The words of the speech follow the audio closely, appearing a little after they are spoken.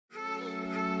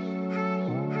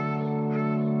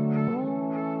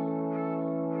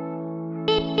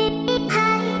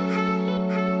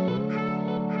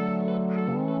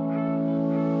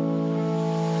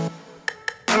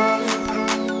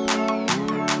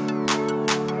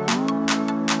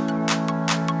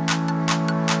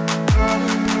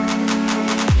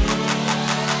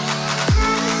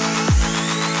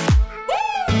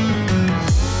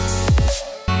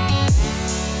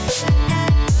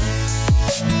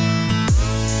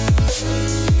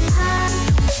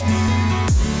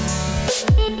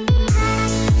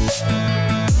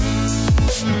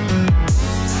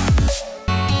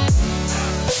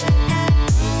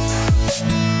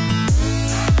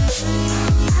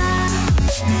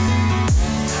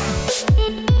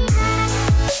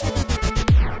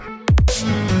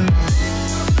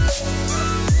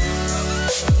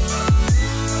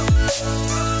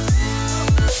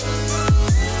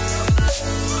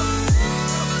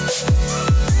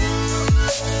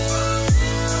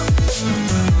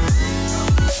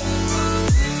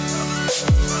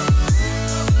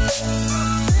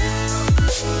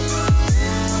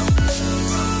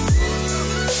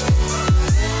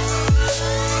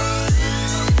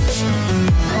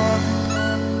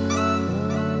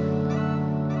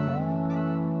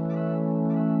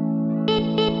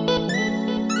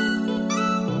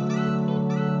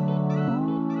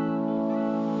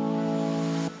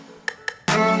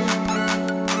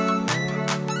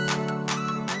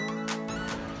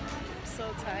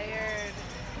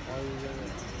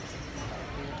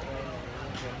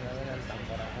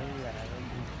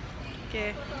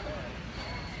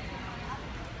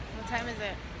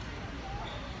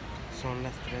Son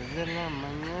las 3 de la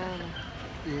mañana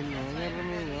y no he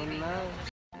dormido nada.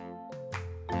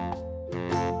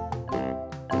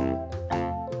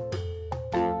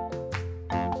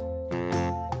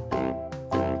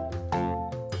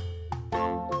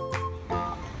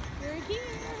 We're here.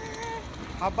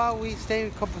 How about we stay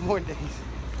a couple more days?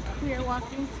 We are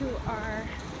walking to our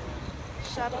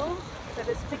shuttle that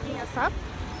is picking us up.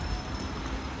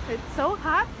 It's so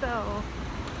hot though.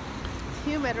 It's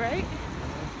humid, right?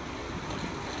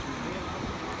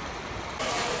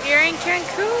 We're in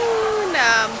Cancun.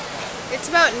 It's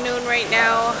about noon right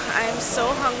now. I'm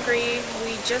so hungry.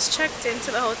 We just checked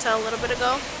into the hotel a little bit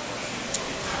ago.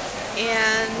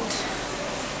 And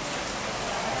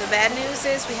the bad news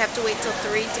is we have to wait till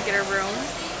 3 to get a room.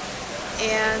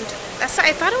 And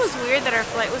I thought it was weird that our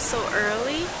flight was so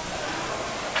early.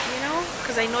 You know?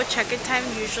 Because I know check-in time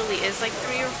usually is like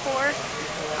 3 or 4.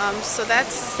 So that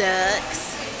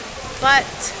sucks. But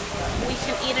we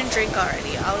can eat and drink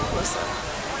already, all inclusive.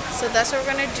 So that's what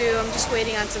we're gonna do. I'm just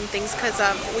waiting on some things because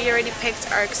we already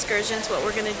picked our excursions, what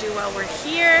we're gonna do while we're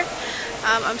here.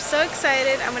 I'm so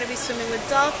excited. I'm gonna be swimming with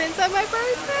dolphins on my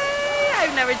birthday.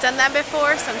 I've never done that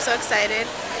before, so I'm so excited.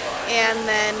 And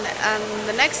then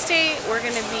the next day we're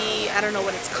gonna be, I don't know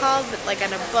what it's called, but like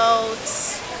on a boat,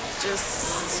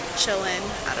 just chilling.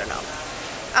 I don't know.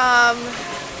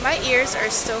 My ears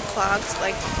are still clogged,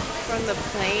 like from the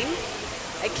plane.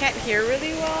 I can't hear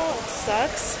really well. It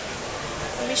sucks.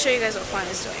 Let me show you guys what Juan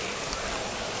is doing.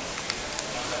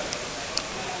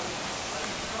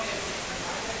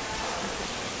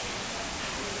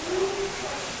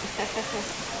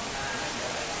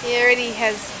 He already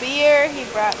has beer. He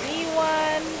brought me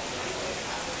one.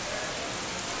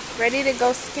 Ready to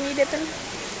go skinny dipping?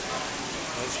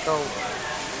 Let's go.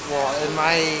 Well, in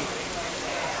my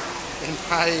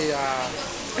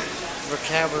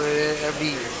vocabulary, it'd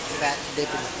be fat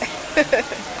dipping.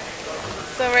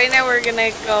 So right now we're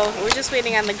gonna go, we're just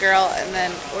waiting on the girl and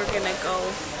then we're gonna go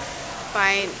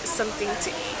find something to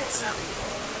eat.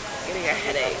 Getting a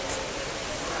headache.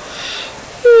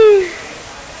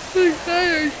 I'm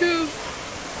tired too.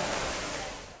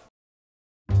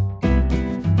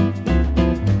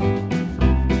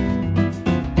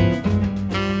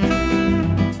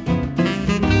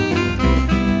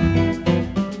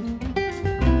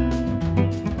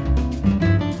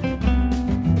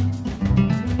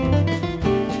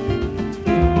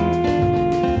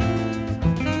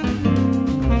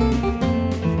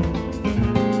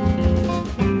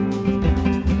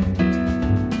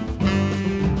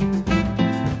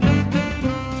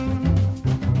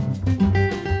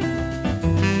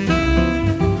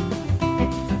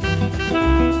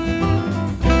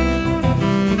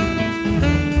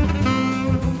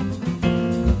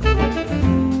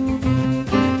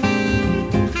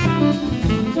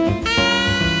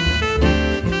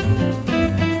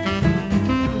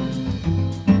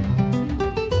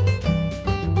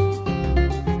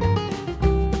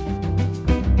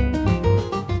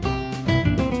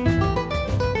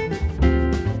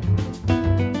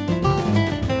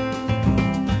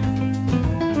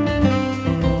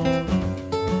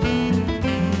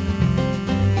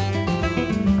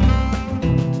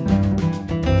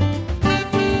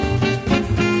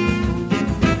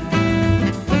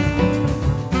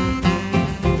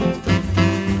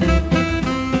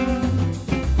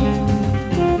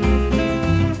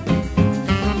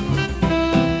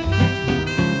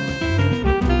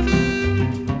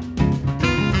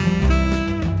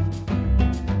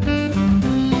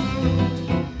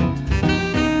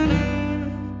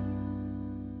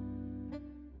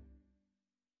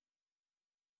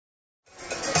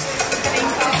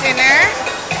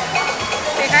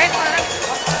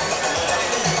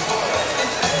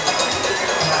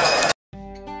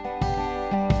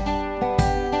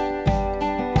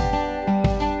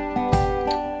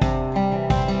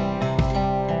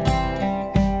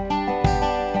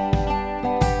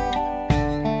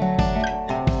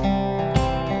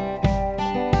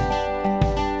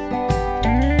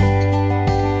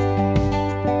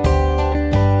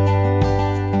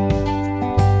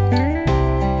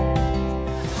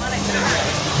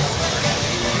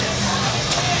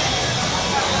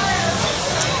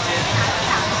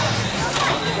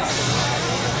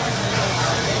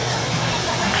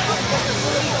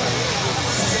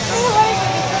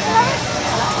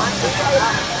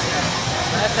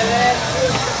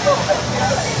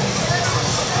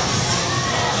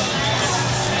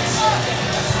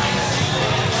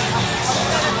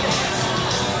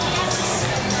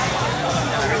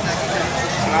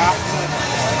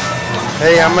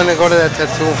 Hey, I'm gonna go to that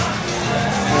tattoo.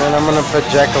 And I'm gonna put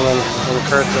Jacqueline in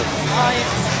cursive. Oh, yeah.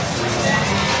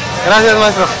 Gracias,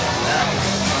 maestro.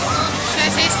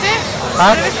 taste it?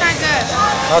 Huh? What if it's not good?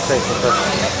 I'll taste it first.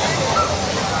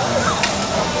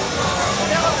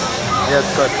 Yeah,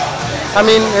 it's good. I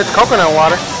mean, it's coconut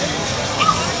water.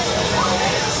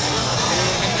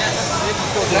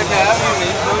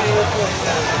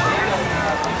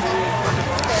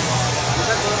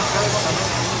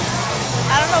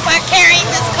 I don't know about carrying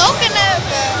this coconut,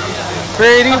 but...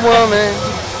 Pretty woman,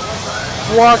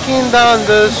 walking down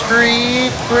the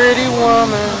street, pretty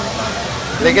woman.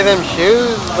 Look at them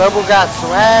shoes. Bubble got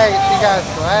swag. She got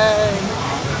swag.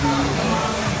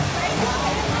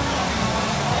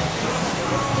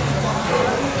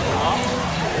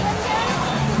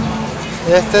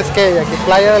 Este es que aquí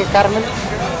Playa del Carmen,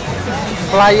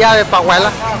 Playa de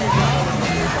Pahuela.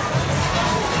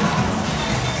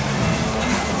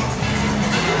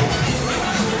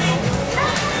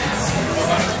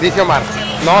 Dice Omar,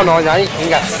 no, ya ni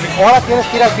chingas. Ahora tienes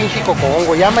que ir al pinche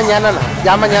Cocobongo, ya mañana no,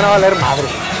 ya mañana va a valer madre.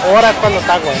 Ahora es cuando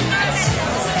está bueno.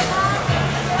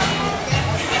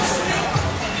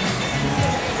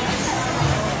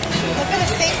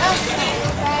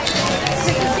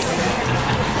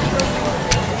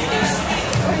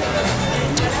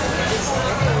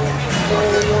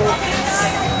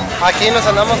 Aquí nos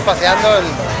andamos paseando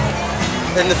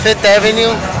en the Fifth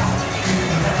Avenue,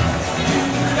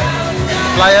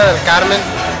 Playa del Carmen,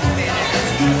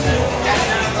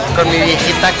 con mi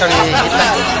viejita.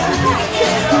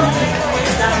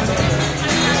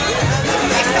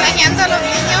 ¿Extrañando a los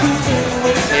niños?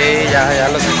 Sí, ya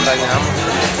los extrañamos.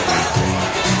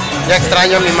 Ya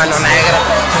extraño mi mano negra.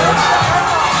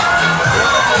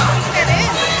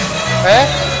 ¿Eh?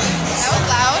 That was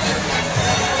loud.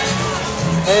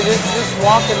 Hey, this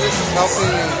walk and this is helping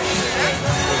me.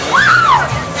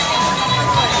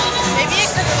 Maybe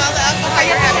it's because of all the alcohol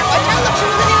you're having. Watch out, look, she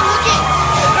wasn't even looking.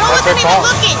 The girl wasn't even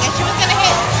looking and she was going to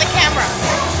hit the camera.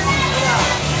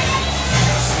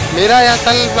 Mira, ya está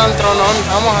el plantronón.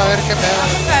 Vamos a ver qué pedo.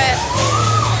 Vamos a ver.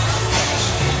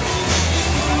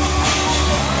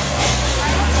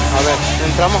 A ver,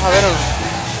 entramos a ver o no.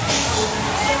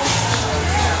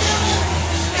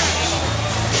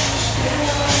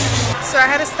 So I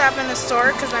had to stop in the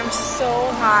store because I'm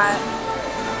so hot.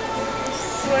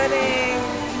 Sweating.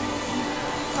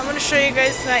 I'm going to show you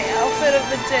guys my outfit of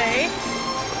the day.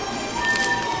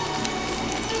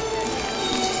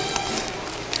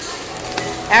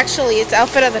 Actually, it's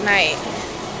outfit of the night.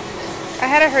 I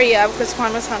had to hurry up because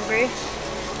Juan was hungry.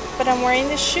 But I'm wearing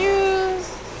the shoes.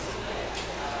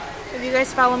 If you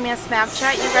guys follow me on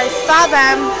Snapchat, you guys saw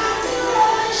them.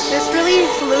 This really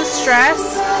loose dress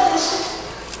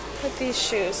with these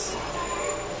shoes.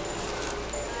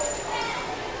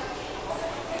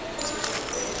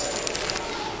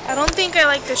 I don't think I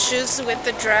like the shoes with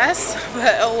the dress,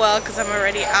 but oh well, because I'm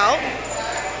already out.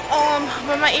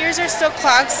 But my ears are still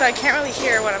clogged, so I can't really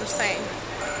hear what I'm saying.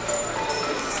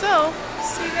 So,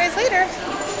 see you guys later.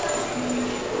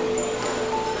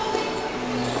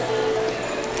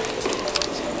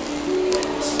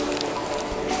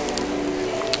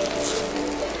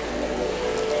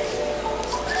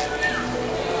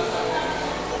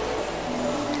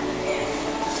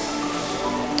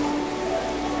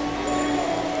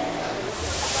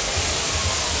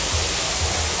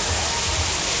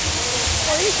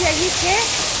 ¿Y qué?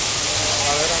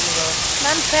 A ver, amiga.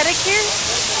 ¿Man pedicure?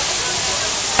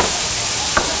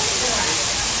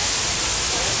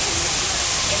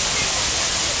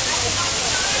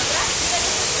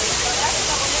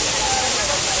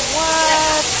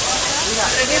 What?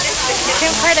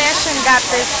 Kim Kardashian got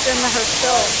this in her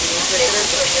show.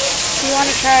 Do you want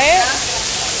to try it?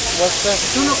 What's that? Si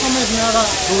tú no comes nada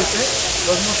dulce,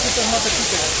 los mosquitos no te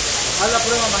pican. Haz la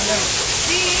prueba mañana.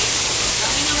 Sí. A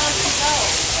mí no me han picado.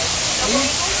 ¿Has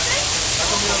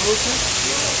comido dulce?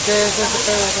 ¿Qué es ese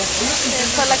pedo?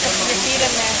 It's got like a receipt in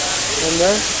there. ¿En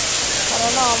there? I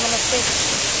don't know, I'm gonna see.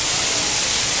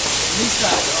 Lisa.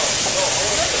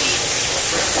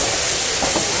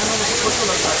 No les he puesto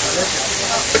las tarjaletas.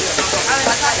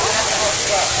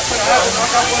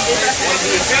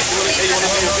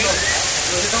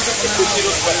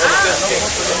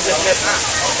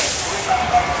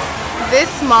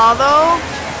 This mall though,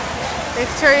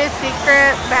 Victoria's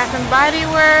Secret, Bath and Body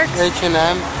Works,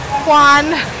 H&M.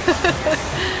 Juan,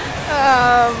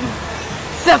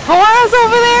 Sephora's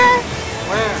over there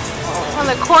Where? on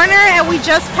the corner, and we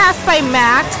just passed by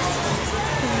Mac,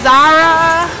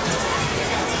 Zara.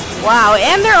 Wow,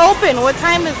 and they're open. What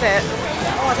time is it?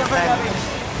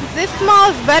 This mall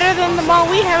is better than the mall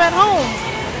we have at home.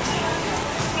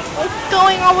 What's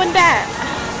going on with that?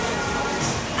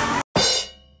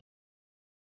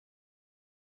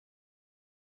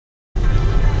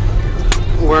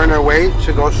 we're on our way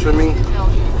to go swimming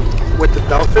with the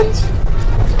Dolphins.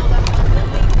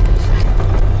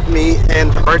 Me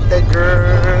and the birthday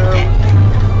girl. Are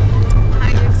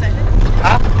you excited?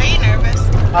 Huh? Are you nervous?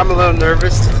 I'm a little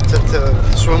nervous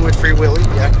to swim with Free Willy,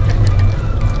 yeah.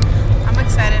 I'm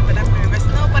excited, but I'm nervous.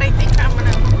 No, but I think I'm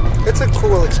gonna It's a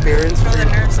cool experience. throw the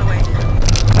nerves away.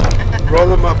 Roll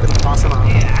them up and toss them out.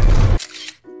 Yeah.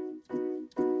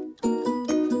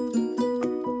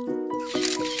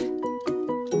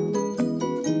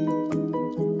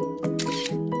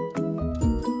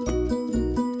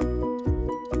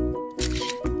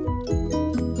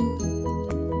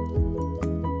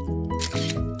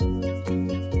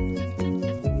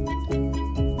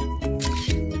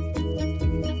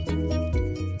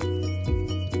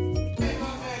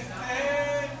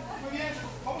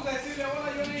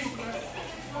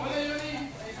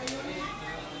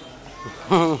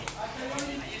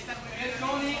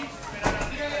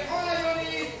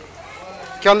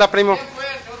 ¿Qué onda, primo?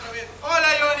 Hola,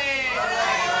 Johnny.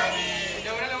 Y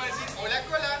ahora le voy a decir, hola,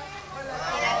 cola.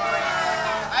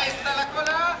 Ahí está la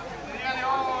cola. Dígale,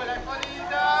 hola,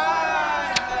 colita.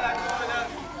 Ahí está la cola.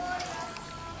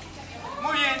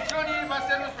 Muy bien, Johnny va a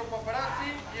ser nuestro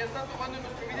paparazzi y está tomando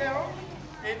nuestro video.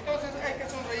 Entonces hay que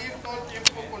sonreír todo el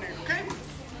tiempo con él, ¿ok?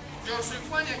 Yo soy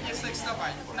Juan y aquí está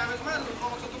Extabay. Una vez más nos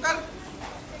vamos a tocar.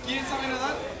 ¿Quién sabe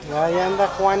nadar? Ahí anda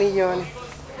Juan y Johnny.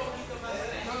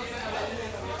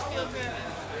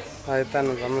 Ahorita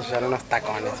nos vamos a echar unos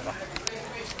tacones, pa.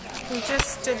 We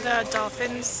just did the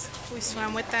Dolphins. We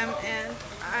swam with them, and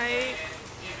I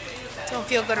don't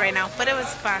feel good right now, but it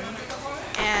was fun.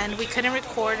 And we couldn't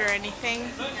record or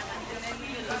anything,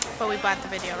 but we bought the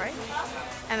video, right?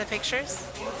 And the pictures.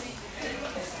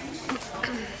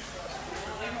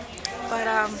 But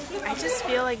I just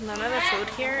feel like none of the food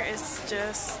here is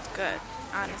just good,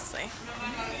 honestly.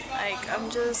 Like I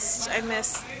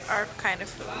miss our kind of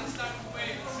food.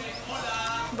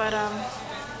 But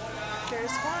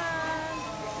there's one,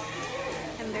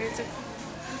 and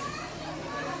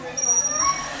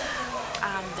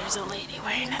there's a lady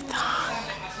wearing a thong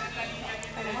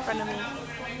right in front of me.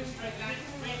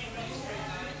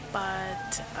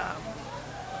 But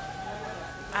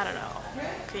I don't know.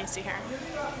 Can you see her?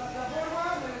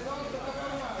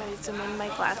 I zoom in my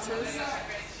glasses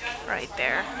right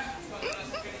there.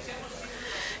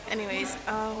 Anyways,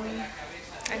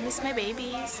 I miss my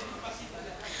babies.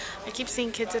 I keep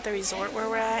seeing kids at the resort where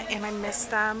we're at, and I miss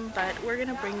them, but we're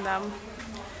gonna bring them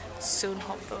soon,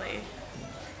 hopefully.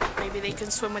 Maybe they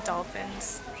can swim with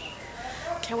dolphins.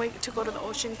 Can't wait to go to the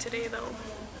ocean today, though.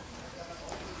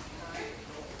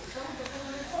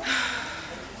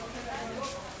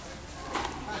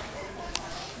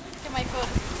 Get my food.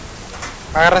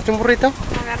 ¿Agarraste un burrito?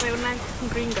 Agarré una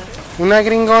gringa. Una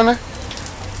gringona.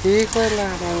 Hijo de la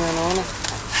mañanona.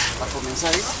 Para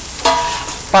comenzar, ¿eh?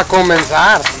 Para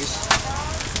comenzar.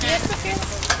 ¿Y esto qué?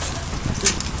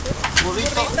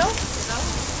 Burrito.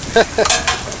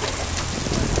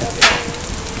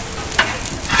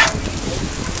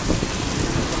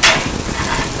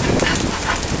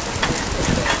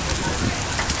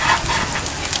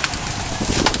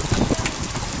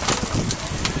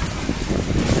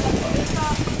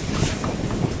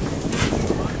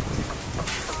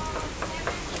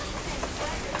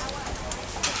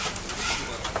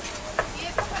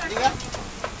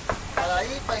 Para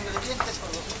ahí, para ingredientes, con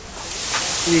los...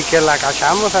 Y que la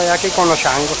cachamos allá aquí con los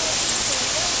changos.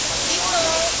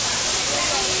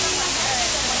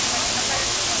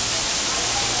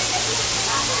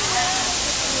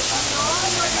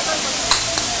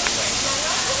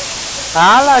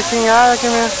 Ah, la chingada que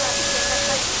me...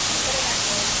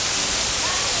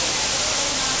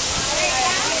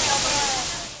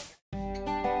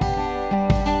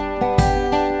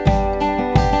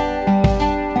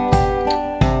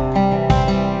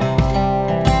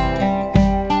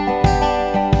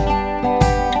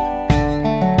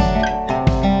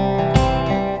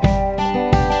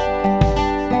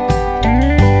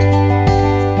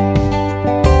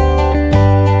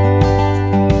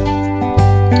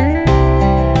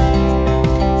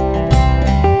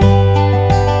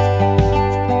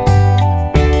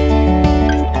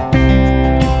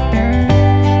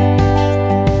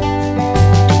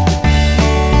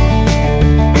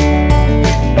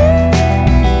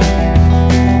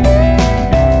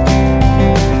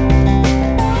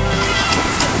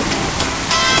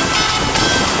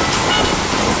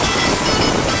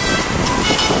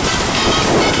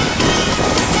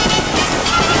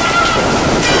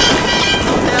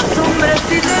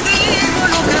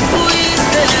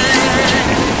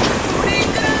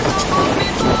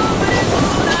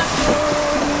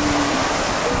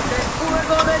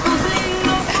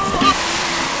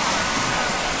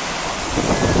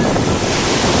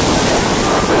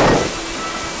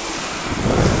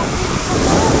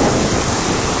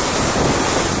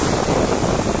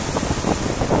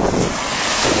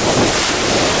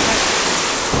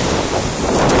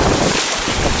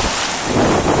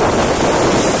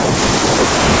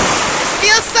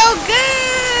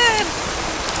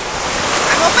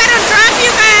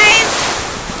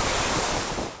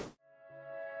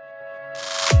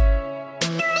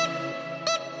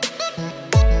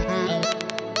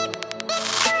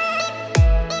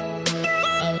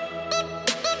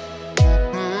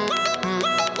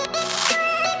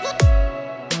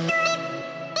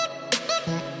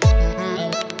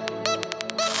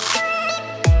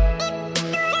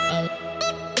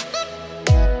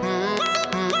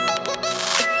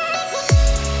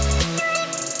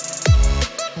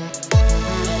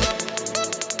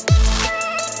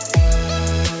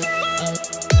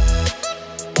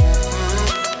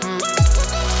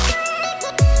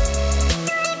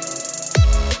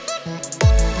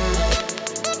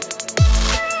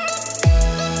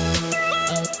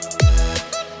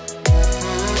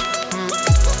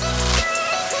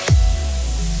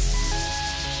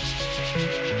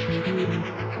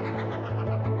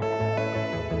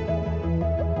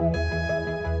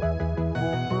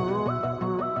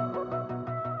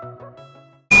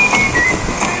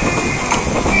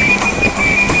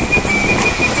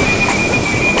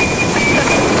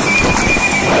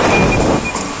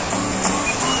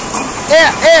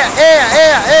 A pretty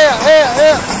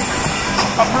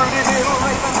little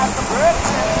raven at the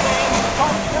breakfast stand,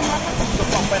 talking like a pizza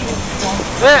pump and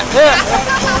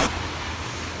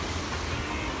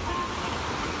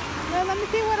Let me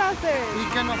see what else there is. Y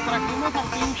que nos trajimos a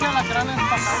pinche alacrán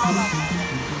empacado.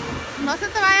 No se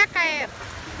te vaya a caer.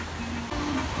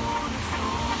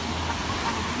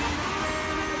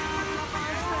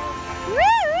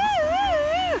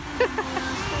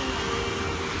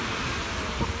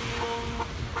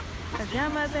 Las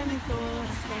llamas de mi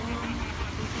corazón.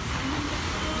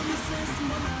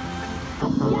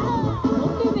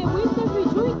 No te me agüites,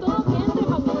 bicho, y todo bien entre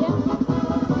familia.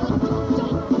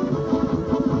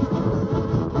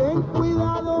 Ten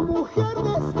cuidado, mujer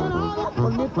descarada,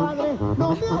 con mi padre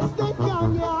no me has de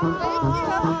engañar.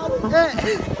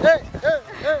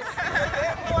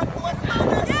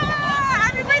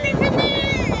 Happy birthday to me!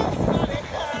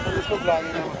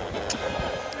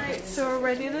 Alright, so we're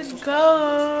ready to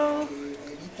go.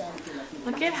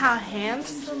 Look at how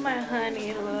handsome my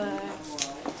honey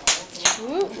looks.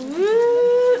 Woo,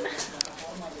 woo.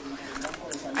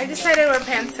 I decided to wear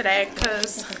pants today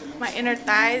because my inner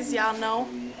thighs, y'all know,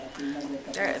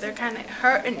 they're kind of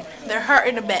hurting. They're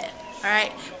hurting a bit. All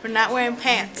right, we're not wearing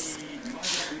pants,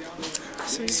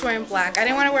 so I'm just wearing black. I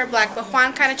didn't want to wear black, but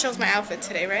Juan kind of chose my outfit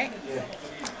today, right? Yeah.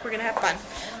 We're gonna have fun.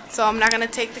 So I'm not gonna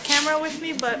take the camera with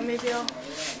me, but maybe I'll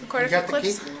record a few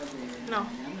clips. No,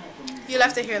 you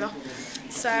left it here though.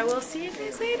 So I will see you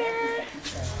guys later.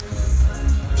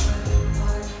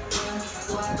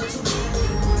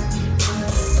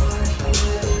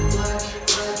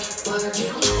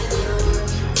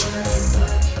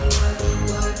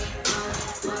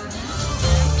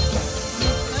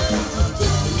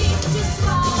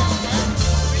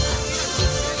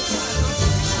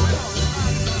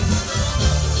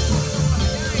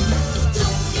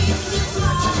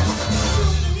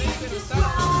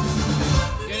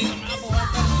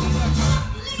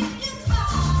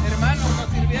 Hermano, nos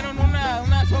sirvieron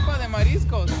una sopa de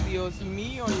mariscos. Dios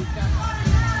mío, hija.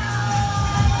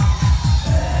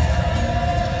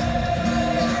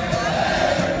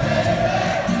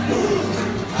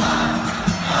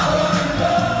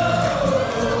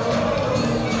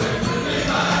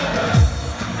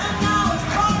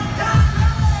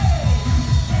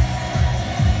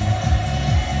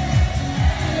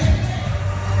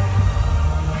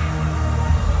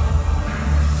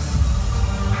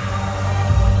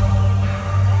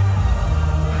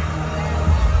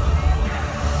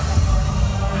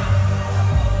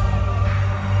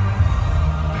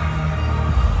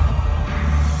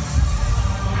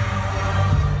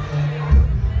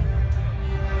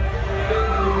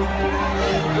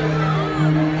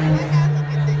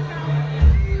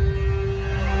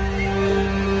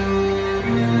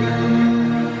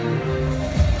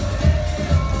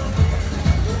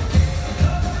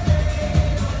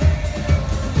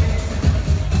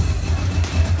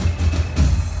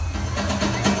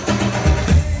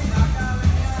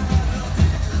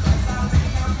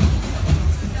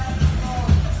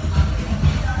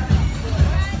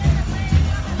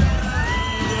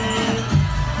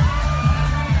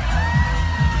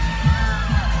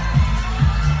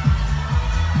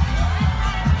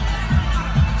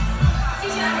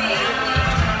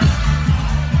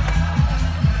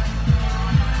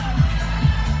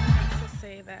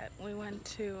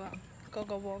 To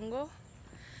Cocobongo,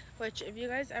 which if you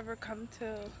guys ever come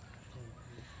to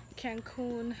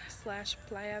Cancun /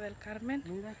 Playa del Carmen,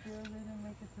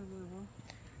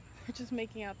 we're just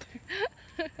making out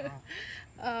there.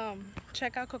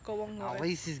 Check out Cocobongo.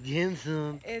 Always is getting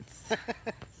some. It's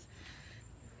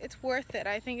worth it.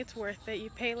 I think it's worth it. You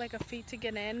pay like a fee to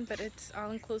get in, but it's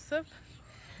all inclusive,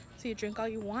 so you drink all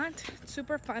you want. It's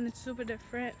super fun. It's super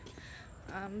different.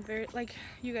 Very, like,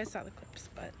 you guys saw the clips,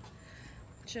 but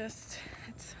just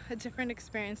it's a different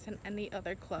experience than any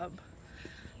other club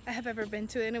I have ever been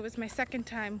to, and it was my second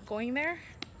time going there.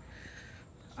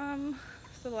 So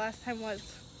the last time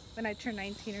was when I turned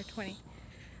 19 or 20.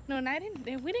 No, and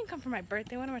we didn't come for my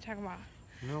birthday. What am I talking about?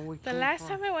 No, the last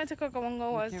time I went to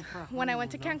Cocobongo was when I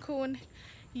went to Cancun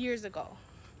years ago.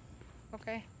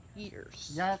 Okay,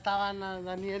 years. Ya estaban,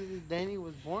 Danny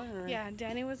was born, right? Yeah,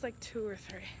 Danny was like 2 or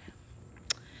 3.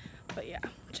 But yeah,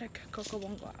 check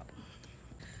Cocobongo out.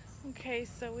 Okay,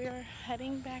 so we are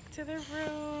heading back to the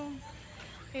room.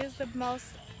 It was the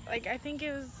most, like, I think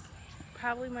it was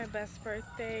probably my best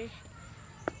birthday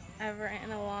ever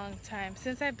in a long time.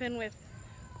 Since I've been with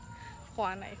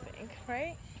Juan, I think,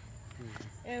 right?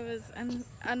 It was an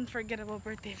unforgettable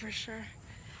birthday for sure.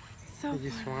 So we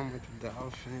just swam with the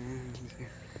dolphins.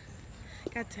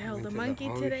 Got to hold the monkey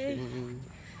today.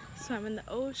 Swam in the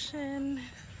ocean.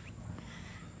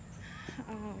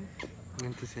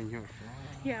 Went to Senor Frog.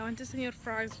 Yeah, I went to Senor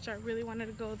Frogs, which I really wanted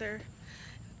to go there.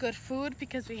 Good food,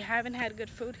 because we haven't had good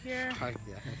food here Oh,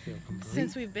 yeah, I feel complete.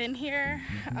 since we've been here.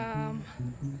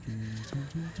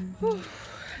 Whew,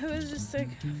 it was just a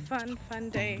fun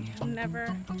day. I'm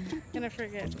never gonna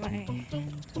forget my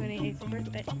 28th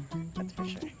birthday, that's for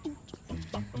sure.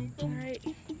 All right,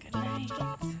 good night.